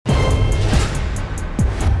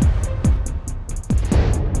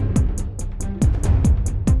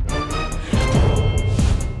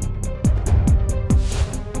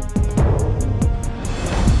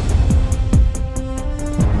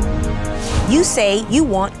You say you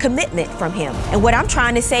want commitment from him. And what I'm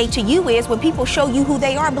trying to say to you is when people show you who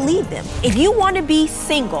they are, believe them. If you want to be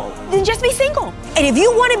single, then just be single. And if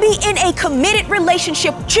you want to be in a committed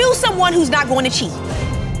relationship, choose someone who's not going to cheat.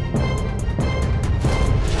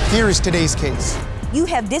 Here is today's case. You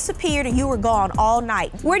have disappeared and you were gone all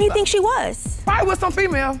night. Where do you think she was? Probably with some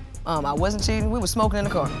female. I wasn't cheating. We were smoking in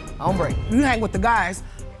the car on break. You hang with the guys.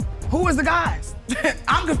 Who is the guys?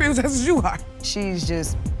 I'm confused as you are. She's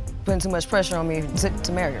just putting too much pressure on me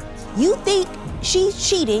to marry her. You think she's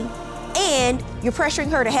cheating and you're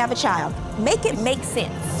pressuring her to have a child. Make it make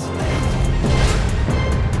sense.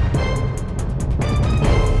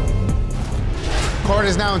 Court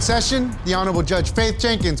is now in session. The Honorable Judge Faith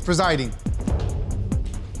Jenkins presiding.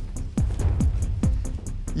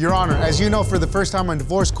 Your Honor, as you know, for the first time on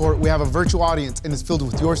Divorce Court, we have a virtual audience and it's filled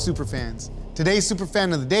with your superfans. Today's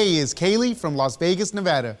superfan of the day is Kaylee from Las Vegas,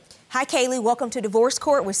 Nevada. Hi, Kaylee. Welcome to Divorce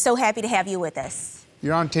Court. We're so happy to have you with us.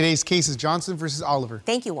 Your Honor, today's case is Johnson versus Oliver.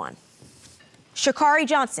 Thank you, Juan. Sha'Carri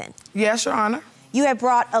Johnson. Yes, Your Honor. You have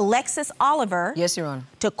brought Alexis Oliver. Yes, Your Honor.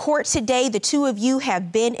 To court today. The two of you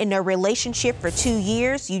have been in a relationship for 2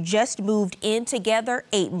 years. You just moved in together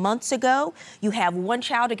 8 months ago. You have one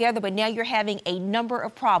child together, but now you're having a number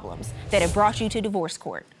of problems that have brought you to divorce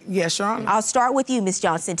court. Yes, Your Honor. I'll start with you, Ms.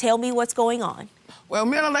 Johnson. Tell me what's going on. Well,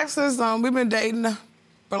 me and Alexis, we've been dating,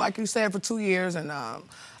 but like you said, for 2 years. And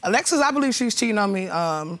Alexis, I believe she's cheating on me.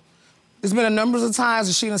 There's been a number of times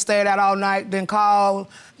that she done stayed out all night, then called.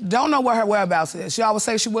 Don't know what her whereabouts is. She always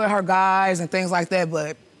say she with her guys and things like that,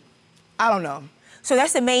 but I don't know. So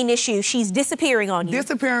that's the main issue. She's disappearing on you.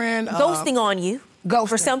 Disappearing. Ghosting on you. Ghosting.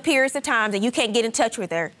 For some periods of time that you can't get in touch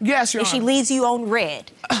with her. Yes, Your And Honor. she leaves you on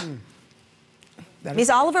red.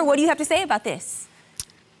 Ms. Oliver, what do you have to say about this?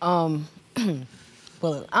 Well,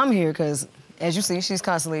 I'm here because, as you see, she's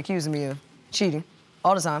constantly accusing me of cheating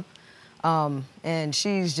all the time. And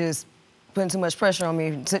she's just putting too much pressure on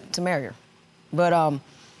me to marry her. But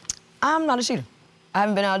I'm not a cheater. I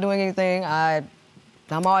haven't been out doing anything. I'm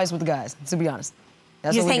always with the guys, to be honest.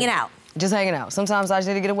 That's Just what we hanging do. out? Just hanging out. Sometimes I just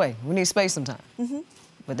need to get away. We need space sometimes.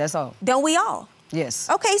 But that's all. Don't we all? Yes.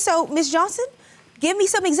 Okay, so Ms. Johnson, give me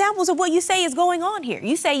some examples of what you say is going on here.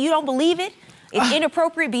 You say you don't believe it, it's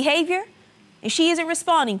inappropriate behavior, and she isn't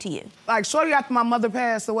responding to you. Like, shortly after my mother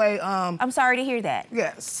passed away, I'm sorry to hear that.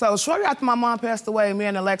 yes, so shortly after my mom passed away, me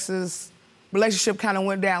and Alexis' relationship kind of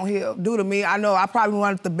went downhill due to me. I know I probably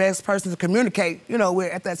wasn't the best person to communicate,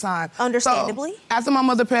 with at that time. Understandably. So, after my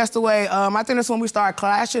mother passed away, I think that's when we started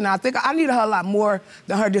clashing. I think I needed her a lot more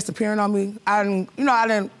than her disappearing on me. I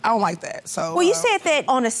don't like that, so. Well, you said that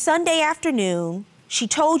on a Sunday afternoon, she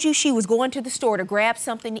told you she was going to the store to grab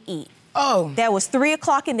something to eat. Oh. That was 3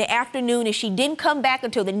 o'clock in the afternoon, and she didn't come back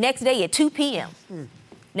until the next day at 2 p.m.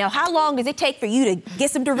 Now, how long does it take for you to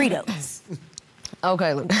get some Doritos?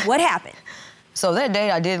 Okay, look. What happened? So that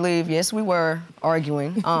day I did leave. Yes, we were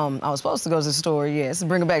arguing. I was supposed to go to the store, yes,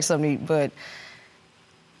 bring her back something to eat, but,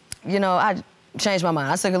 I changed my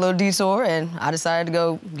mind. I took a little detour, and I decided to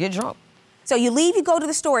go get drunk. So you leave, you go to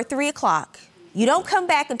the store at 3 o'clock. You don't come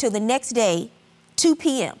back until the next day, 2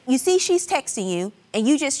 p.m. You see she's texting you, and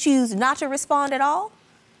you just choose not to respond at all?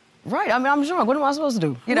 Right, I mean, I'm drunk. What am I supposed to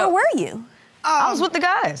do? Where were you? I was with the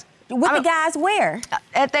guys. With the guys where?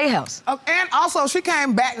 At their house. And also, she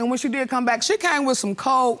came back, and when she did come back, she came with some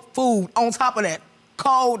cold food on top of that.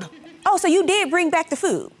 Cold. Oh, so you did bring back the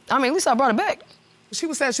food? I mean, at least I brought it back.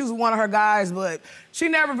 She said she was one of her guys, but she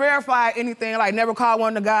never verified anything, like never called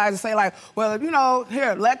one of the guys and say like, well,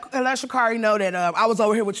 here, let Sha'Carri know that I was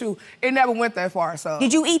over here with you. It never went that far, so.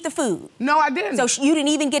 Did you eat the food? No, I didn't. So you didn't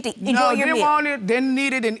even get to enjoy your meal? No, didn't want it, didn't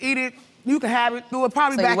need it, didn't eat it. You can have it, threw it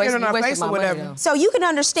probably So back in her face or whatever. So you can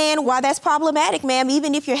understand why that's problematic, ma'am,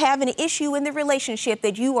 even if you're having an issue in the relationship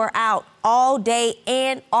that you are out all day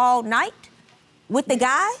and all night with the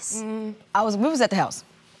guys? We was at the house.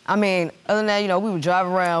 I mean, other than that, we would drive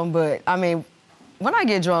around, but I mean, when I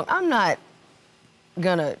get drunk, I'm not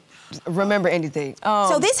gonna remember anything.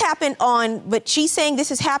 So this happened but she's saying this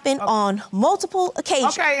has happened on multiple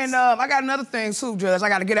occasions. Okay, and I got another thing too, Judge. I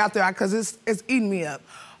got to get out there because it's eating me up.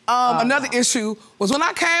 Another issue was when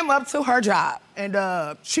I came up to her job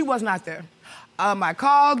and she was not there. I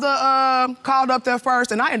called up there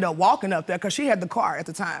first, and I ended up walking up there because she had the car at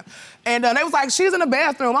the time. And they was like, she's in the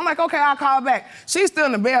bathroom. I'm like, okay, I'll call back. She's still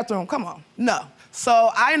in the bathroom. Come on. No. So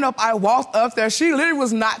I walked up there. She literally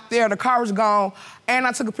was not there. The car was gone. And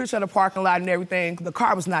I took a picture of the parking lot and everything. The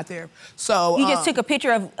car was not there. So you just took a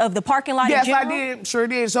picture of the parking lot in general? Yes, I did. Sure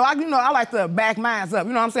did. So I like to back mine up.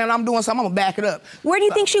 You know what I'm saying? I'm doing something, I'm gonna back it up. Where do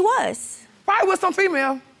you think she was? Probably with some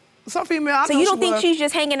female. Some female. So you don't think she's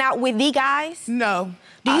just hanging out with the guys? No.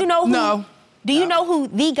 Do you know who? No. Do you know who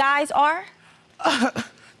the guys are?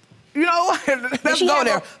 You know what? Let's go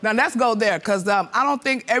there. Now, let's go there, because I don't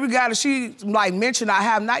think every guy that she, like, mentioned I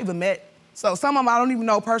have not even met. So some of them I don't even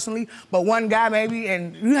know personally, but one guy maybe,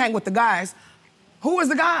 and you hang with the guys. Who is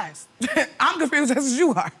the guys? I'm confused as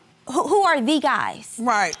you are. Who are the guys?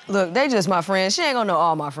 Right. Look, they just my friends. She ain't gonna know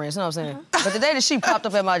all my friends, you know what I'm saying? But the day that she popped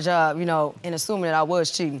up at my job, you know, and assuming that I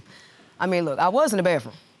was cheating, I mean, look, I was in the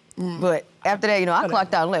bathroom. But after that, you know, I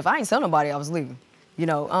clocked out and left. I ain't tell nobody I was leaving. You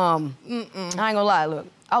know, I ain't gonna lie, look,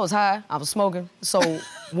 I was high, I was smoking. So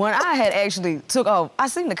when I had actually took off, I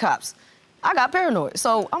seen the cops. I got paranoid.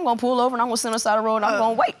 So I'm gonna pull over and I'm gonna sit on the side of the road and I'm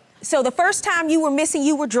gonna wait. So the first time you were missing,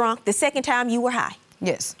 you were drunk. The second time you were high.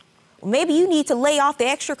 Yes. Well, maybe you need to lay off the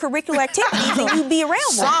extracurricular activities and you be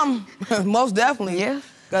around one. Some, most definitely. Yeah.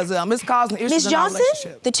 Because it's causing issues Ms. in our Johnson,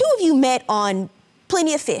 relationship. the two of you met on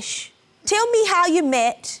Plenty of Fish. Tell me how you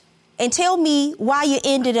met and tell me why you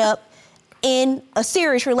ended up in a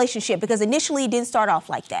serious relationship, because initially it didn't start off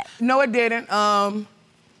like that. No, it didn't.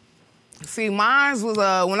 See, mine was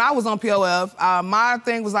when I was on POF, my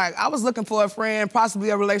thing was like, I was looking for a friend,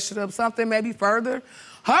 possibly a relationship, something maybe further.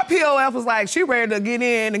 Her POF was like, she ready to get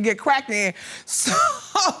in and get cracking. So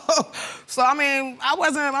I mean,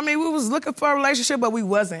 we was looking for a relationship, but we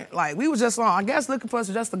wasn't. Like, we was just on, I guess, looking for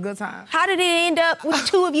just a good time. How did it end up with the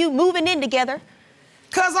two of you moving in together?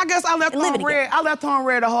 Cause I guess I left on red. I left on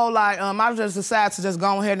red a whole lot. I just decided to just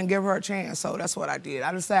go ahead and give her a chance. So that's what I did.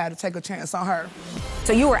 I decided to take a chance on her.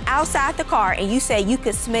 So you were outside the car and you say you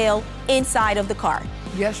could smell inside of the car.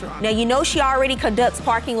 Yes, Your Honor. Now, you know she already conducts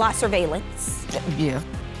parking lot surveillance. Yeah.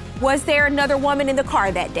 Was there another woman in the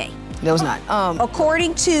car that day? There was not.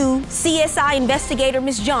 According to CSI investigator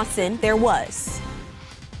Ms. Johnson, there was.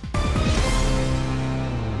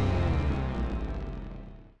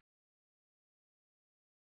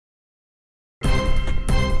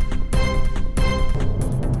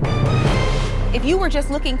 If you were just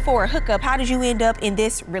looking for a hookup, how did you end up in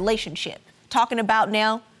this relationship? Talking about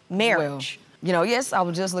now marriage. Well, you know, yes, I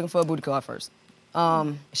was just looking for a booty call at first.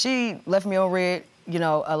 She left me on red, you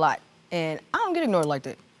know, a lot. And I don't get ignored like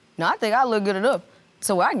that. Now, I think I look good enough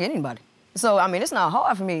so I can get anybody. So, I mean, it's not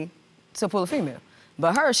hard for me to pull a female.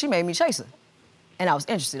 But her, she made me chase her. And I was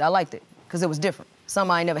interested. I liked it because it was different.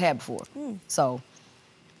 Something I ain't never had before. So,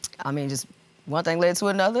 I mean, just one thing led to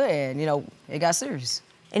another and, you know, it got serious.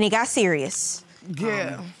 And it got serious.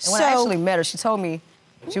 Yeah. And when I actually met her, she told me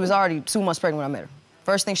she was already 2 months pregnant when I met her.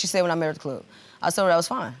 First thing she said when I met her at the club. I told her that was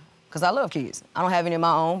fine, because I love kids. I don't have any of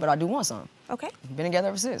my own, but I do want some. Okay. Been together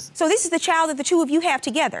ever since. So this is the child that the two of you have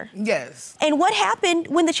together? Yes. And what happened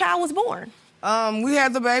when the child was born? We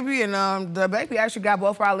had the baby, and the baby actually got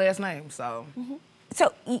both our last names, so.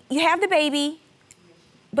 So you have the baby,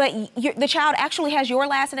 but the child actually has your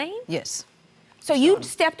last name? Yes. So you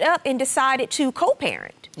stepped up and decided to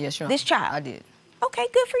co-parent Yes, Your Honor. this child? I did. Okay,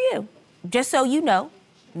 good for you. Just so you know,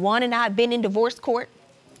 Juan and I have been in divorce court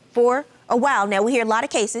for a while now. We hear a lot of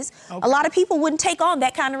cases. Okay. A lot of people wouldn't take on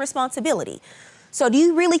that kind of responsibility. So do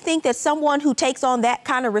you really think that someone who takes on that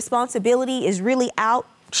kind of responsibility is really out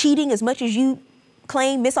cheating as much as you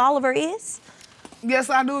claim Miss Oliver is? Yes,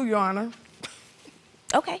 I do, Your Honor.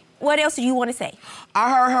 Okay. What else do you want to say?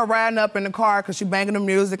 I heard her riding up in the car because she banging the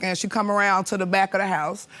music, and she come around to the back of the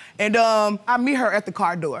house. And I meet her at the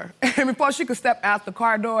car door. And before she could step out the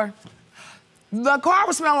car door, the car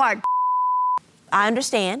was smelling like I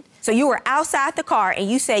understand. So you were outside the car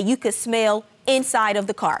and you say you could smell inside of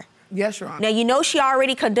the car. Yes, Your Honor. Now, you know she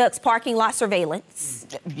already conducts parking lot surveillance.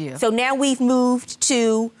 Yeah. So now we've moved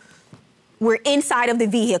to, we're inside of the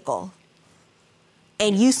vehicle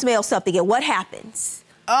and you smell something, and what happens?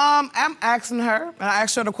 I'm asking her, and I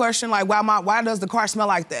asked her the question, like, why does the car smell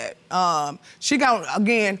like that? She got,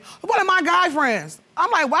 again, one of my guy friends. I'm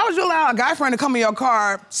like, why would you allow a guy friend to come in your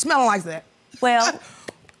car smelling like that? Well,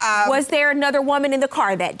 was there another woman in the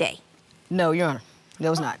car that day? No, Your Honor, there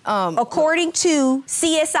was not. According to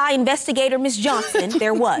CSI investigator Ms. Johnson,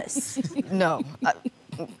 there was. No.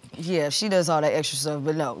 Yeah, she does all that extra stuff,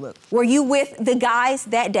 but no, look. Were you with the guys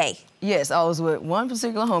that day? Yes, I was with one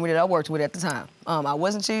particular homie that I worked with at the time. I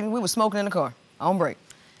wasn't cheating. We were smoking in the car on break.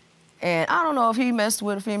 And I don't know if he messed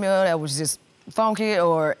with a female that was just funky,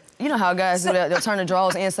 or you know how guys do that. They'll turn the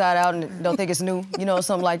drawers inside out and don't think it's new, you know,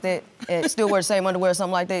 something like that. And still wear the same underwear or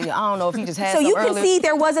something like that. I don't know if he just had So some you earlier. can see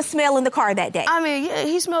there was a smell in the car that day? I mean, yeah,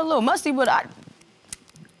 he smelled a little musty, but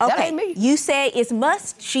that ain't me. You say it's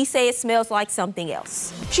must, she say it smells like something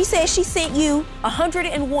else. She says she sent you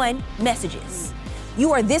 101 messages.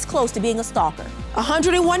 You are this close to being a stalker.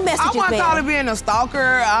 101 messages, I wouldn't ma'am. call it being a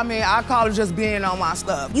stalker. I mean, I call it just being on my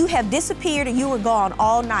stuff. You have disappeared and you were gone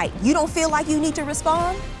all night. You don't feel like you need to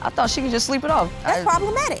respond? I thought she could just sleep it off. That's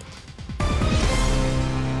problematic.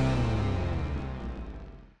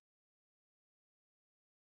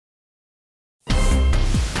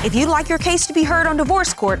 If you'd like your case to be heard on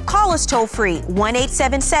divorce court, call us toll-free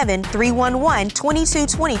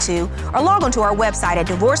 1-877-311-2222 or log on to our website at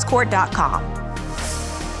divorcecourt.com.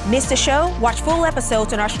 Miss the show? Watch full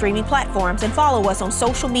episodes on our streaming platforms and follow us on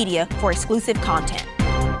social media for exclusive content.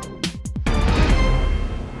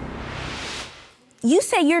 You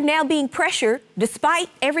say you're now being pressured despite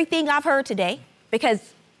everything I've heard today,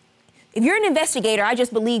 because if you're an investigator, I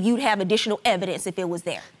just believe you'd have additional evidence if it was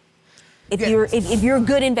there. If you're a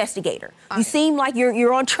good investigator, you seem like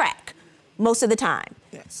you're on track most of the time.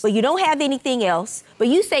 Yes. But you don't have anything else. But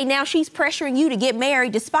you say now she's pressuring you to get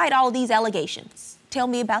married despite all of these allegations. Tell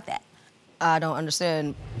me about that. I don't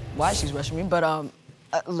understand why she's rushing me, but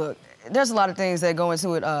look, there's a lot of things that go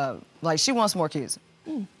into it. Like, she wants more kids.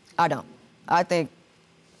 I don't. I think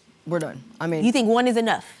we're done. I mean, You think one is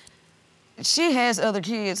enough? she has other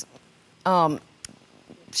kids.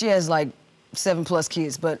 She has like 7+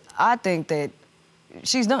 kids, but I think that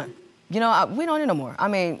she's done. You know, we don't need no more. I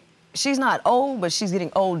mean, she's not old, but she's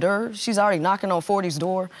getting older. She's already knocking on 40's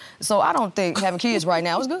door. So I don't think having kids right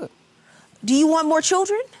now is good. Do you want more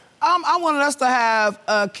children? I wanted us to have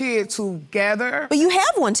a kid together. But you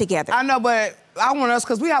have one together. I know, but I want us,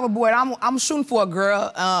 because we have a boy, and I'm shooting for a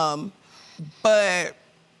girl. But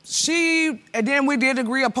and then we did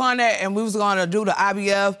agree upon that, and we was gonna do the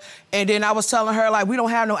IVF, and then I was telling her, like, we don't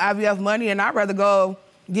have no IVF money, and I'd rather go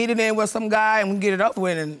get it in with some guy and we get it up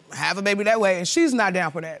with and have a baby that way, and she's not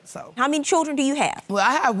down for that, so. How many children do you have? Well,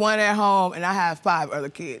 I have one at home, and I have 5 other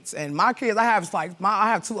kids, and my kids, I have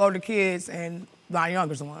 2 older kids and my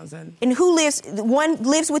youngest ones, and. And who lives, one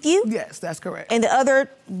lives with you? Yes, that's correct. And the other,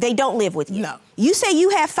 they don't live with you? No. You say you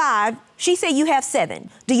have 5, she say you have 7.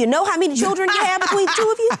 Do you know how many children you have between the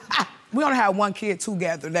 2 of you? We only have 1 kid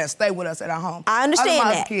together that stay with us at our home. I understand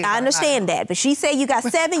Otherwise, that. kids I are understand that. But she say you got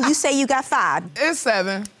 7, you say you got 5. It's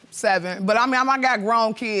 7. But I mean, I got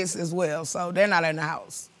grown kids as well, so they're not in the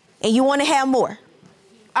house. And you want to have more?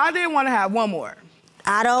 I did want to have 1 more.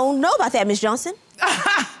 I don't know about that, Ms. Johnson.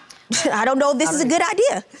 I don't know if this is a good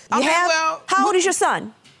idea. How old is your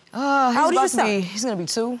son? How old is your son? He's gonna be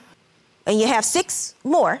 2. And you have 6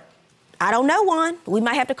 more. I don't know, Juan. We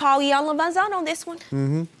might have to call Iyanla Vanzant on this one.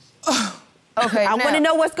 Okay, I want to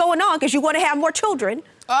know what's going on, because you want to have more children.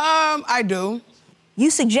 I do.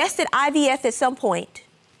 You suggested IVF at some point.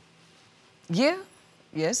 Yeah,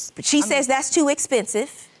 yes. But she says that's too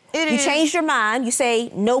expensive. It You is. changed your mind. You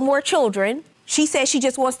say no more children. She says she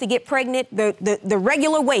just wants to get pregnant the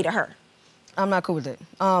regular way to her. I'm not cool with that.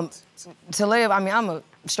 To lay up, I mean, I'm a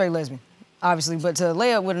straight lesbian, obviously, but to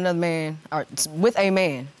lay up with another man, or with a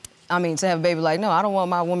man, I mean, to have a baby, like, no, I don't want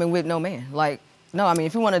my woman with no man. Like, no, I mean,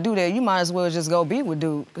 if you want to do that, you might as well just go be with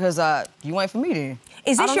dude, because you ain't for me then.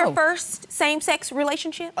 Is I this don't your know. first same-sex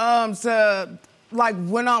relationship? To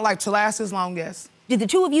last this long, yes. Did the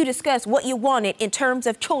 2 of you discuss what you wanted in terms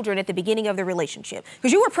of children at the beginning of the relationship?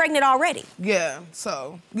 Because you were pregnant already. Yeah,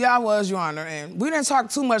 so, yeah, I was, Your Honor, and we didn't talk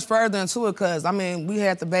too much further into it, because, I mean, we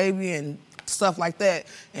had the baby and stuff like that,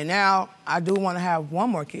 and now I do want to have 1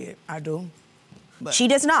 more kid, I do. But She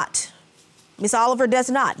does not. Miss Oliver does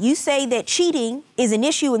not. You say that cheating is an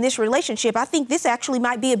issue in this relationship. I think this actually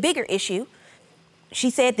might be a bigger issue.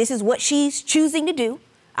 She said this is what she's choosing to do.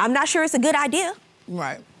 I'm not sure it's a good idea.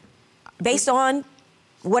 Right. Based on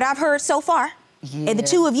what I've heard so far. Yeah. And the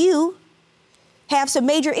 2 of you have some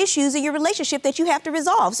major issues in your relationship that you have to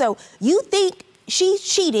resolve. So you think she's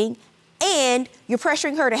cheating and you're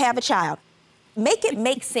pressuring her to have a child. Make it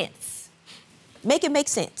make sense. Make it make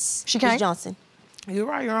sense, She Ms. can't? Johnson. You're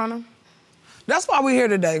right, Your Honor. That's why we're here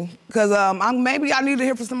today, because maybe I need to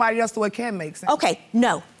hear from somebody else so it can make sense. Okay,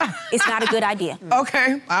 no. It's not a good idea.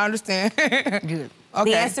 Okay, I understand. Good.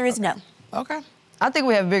 Okay. The answer is no. Okay. I think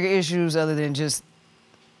we have bigger issues other than just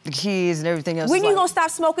the kids and everything else. When It's are you like, gonna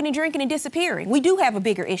stop smoking and drinking and disappearing? We do have a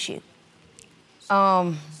bigger issue.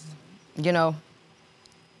 You know,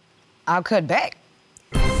 I'll cut back.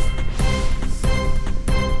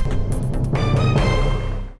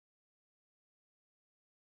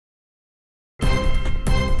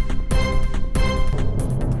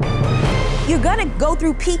 You're gonna go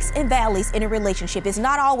through peaks and valleys in a relationship. It's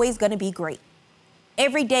not always gonna be great.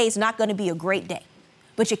 Every day is not gonna be a great day.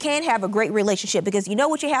 But you can have a great relationship, because you know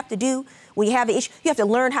what you have to do when you have an issue? You have to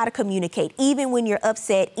learn how to communicate, even when you're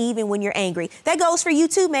upset, even when you're angry. That goes for you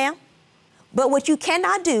too, ma'am. But what you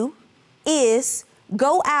cannot do is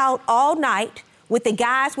go out all night with the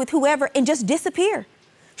guys, with whoever, and just disappear.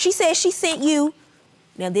 She says she sent you,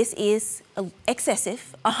 now this is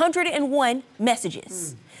excessive, 101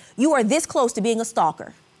 messages. You are this close to being a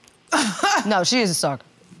stalker. No, she is a stalker.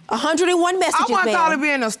 101 messages, I wouldn't call it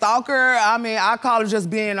being a stalker. I mean, I call it just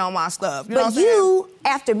being on my stuff. You know what I'm saying?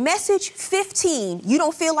 After message 15, you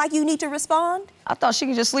don't feel like you need to respond? I thought she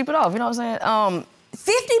could just sleep it off, you know what I'm saying?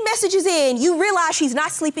 50 messages in, you realize she's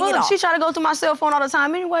not sleeping it off. She try to go through my cell phone all the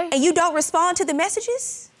time anyway. And you don't respond to the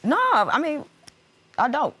messages? No, I mean, I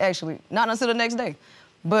don't, actually. Not until the next day.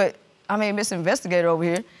 But, I mean, Miss Investigator over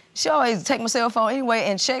here, she always take my cell phone anyway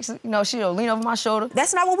and checks, you know, she'll lean over my shoulder.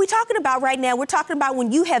 That's not what we're talking about right now. We're talking about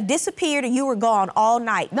when you have disappeared and you were gone all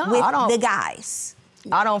night with the guys.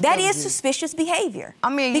 I don't. That is suspicious behavior. I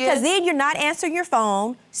mean, because then you're not answering your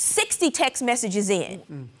phone, 60 text messages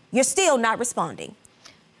in. You're still not responding.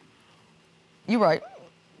 You're right.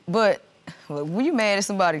 But when you mad at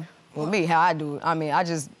somebody, well, me, how I do it, I mean,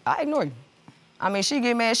 I ignore you. I mean, she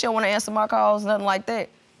get mad, she don't want to answer my calls, nothing like that.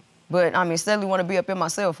 But, I mean, steadily want to be up in my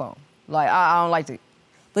cell phone. Like, I don't like that.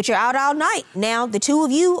 But you're out all night. Now, the two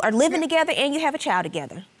of you are living together and you have a child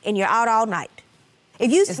together. And you're out all night.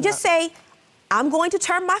 If you just say, I'm going to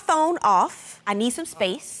turn my phone off, I need some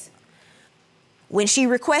space. When she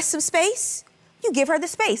requests some space, you give her the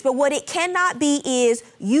space. But what it cannot be is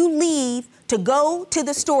you leave to go to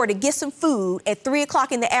the store to get some food at 3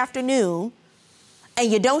 o'clock in the afternoon and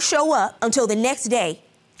you don't show up until the next day.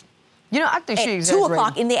 You know, I think she exaggerating. At 2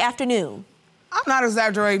 o'clock in the afternoon. I'm not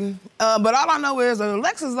exaggerating, but all I know is if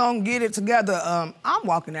Alexis don't get it together, I'm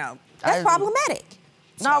walking out. That's problematic.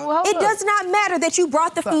 No, well, it does not matter that you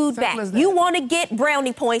brought the food back. You want to get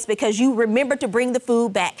brownie points because you remembered to bring the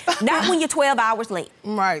food back, not when you're 12 hours late.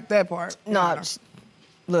 Right, that part. No,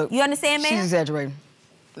 look. You understand, ma'am? She's exaggerating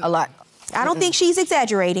a lot. I don't think she's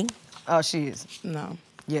exaggerating. Oh, she is. No.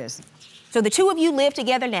 Yes. So the two of you live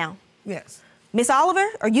together now? Yes. Miss Oliver,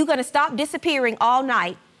 are you going to stop disappearing all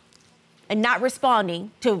night and not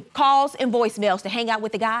responding to calls and voicemails to hang out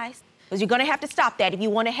with the guys? Because you're going to have to stop that if you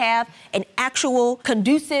want to have an actual,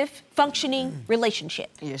 conducive, functioning relationship.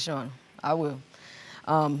 Yeah, sure. I will.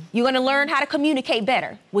 You're going to learn how to communicate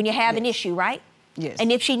better when you have an issue, right? Yes. And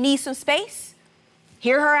if she needs some space,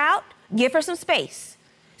 hear her out, give her some space.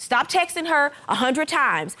 Stop texting her 100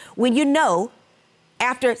 times when you know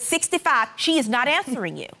after 65, she is not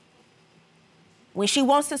answering you. When she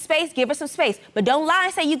wants some space, give her some space. But don't lie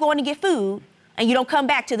and say you're going to get food and you don't come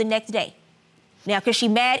back till the next day. Now, because she's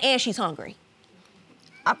mad and she's hungry.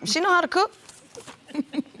 She know how to cook.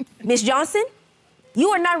 Miss Johnson, you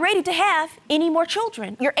are not ready to have any more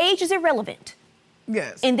children. Your age is irrelevant.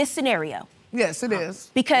 Yes. In this scenario. Yes, it is.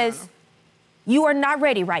 Because you are not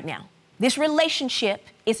ready right now. This relationship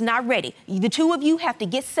is not ready. The two of you have to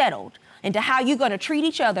get settled into how you're going to treat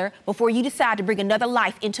each other before you decide to bring another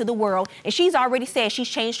life into the world. And she's already said she's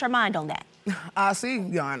changed her mind on that. I see,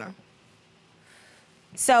 Your Honor.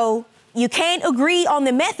 So you can't agree on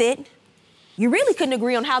the method. You really couldn't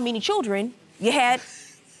agree on how many children you had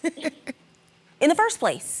in the first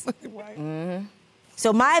place. Right. Mm-hmm.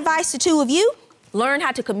 So my advice to two of you, learn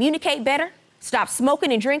how to communicate better, stop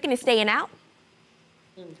smoking and drinking and staying out,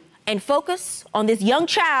 and focus on this young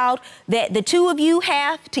child that the two of you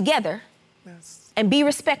have together. Yes. And be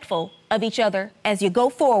respectful of each other as you go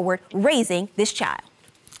forward raising this child.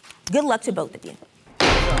 Good luck to both of you.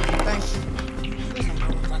 Thank you.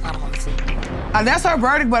 That's her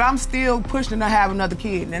verdict, but I'm still pushing to have another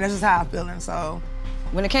kid, and that's just how I'm feeling, so.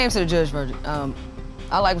 When it came to the judge verdict,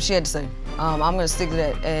 I like what she had to say. I'm gonna stick to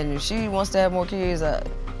that, and if she wants to have more kids,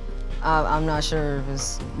 I'm not sure if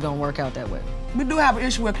it's gonna work out that way. We do have an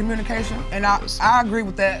issue with communication, and I agree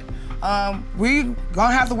with that. We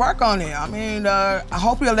gonna have to work on it. I mean, I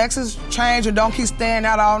hope Alexis change and don't keep staying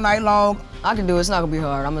out all night long. I can do it, it's not gonna be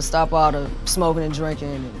hard. I'm gonna stop all the smoking and drinking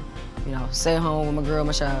and, you know, stay home with my girl,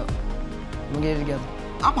 my child. I'm gonna get it together.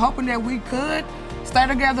 I'm hoping that we could stay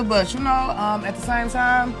together, but you know, at the same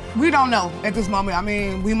time, we don't know at this moment. I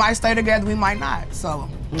mean, we might stay together, we might not, so.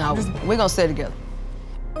 No, we're gonna stay together.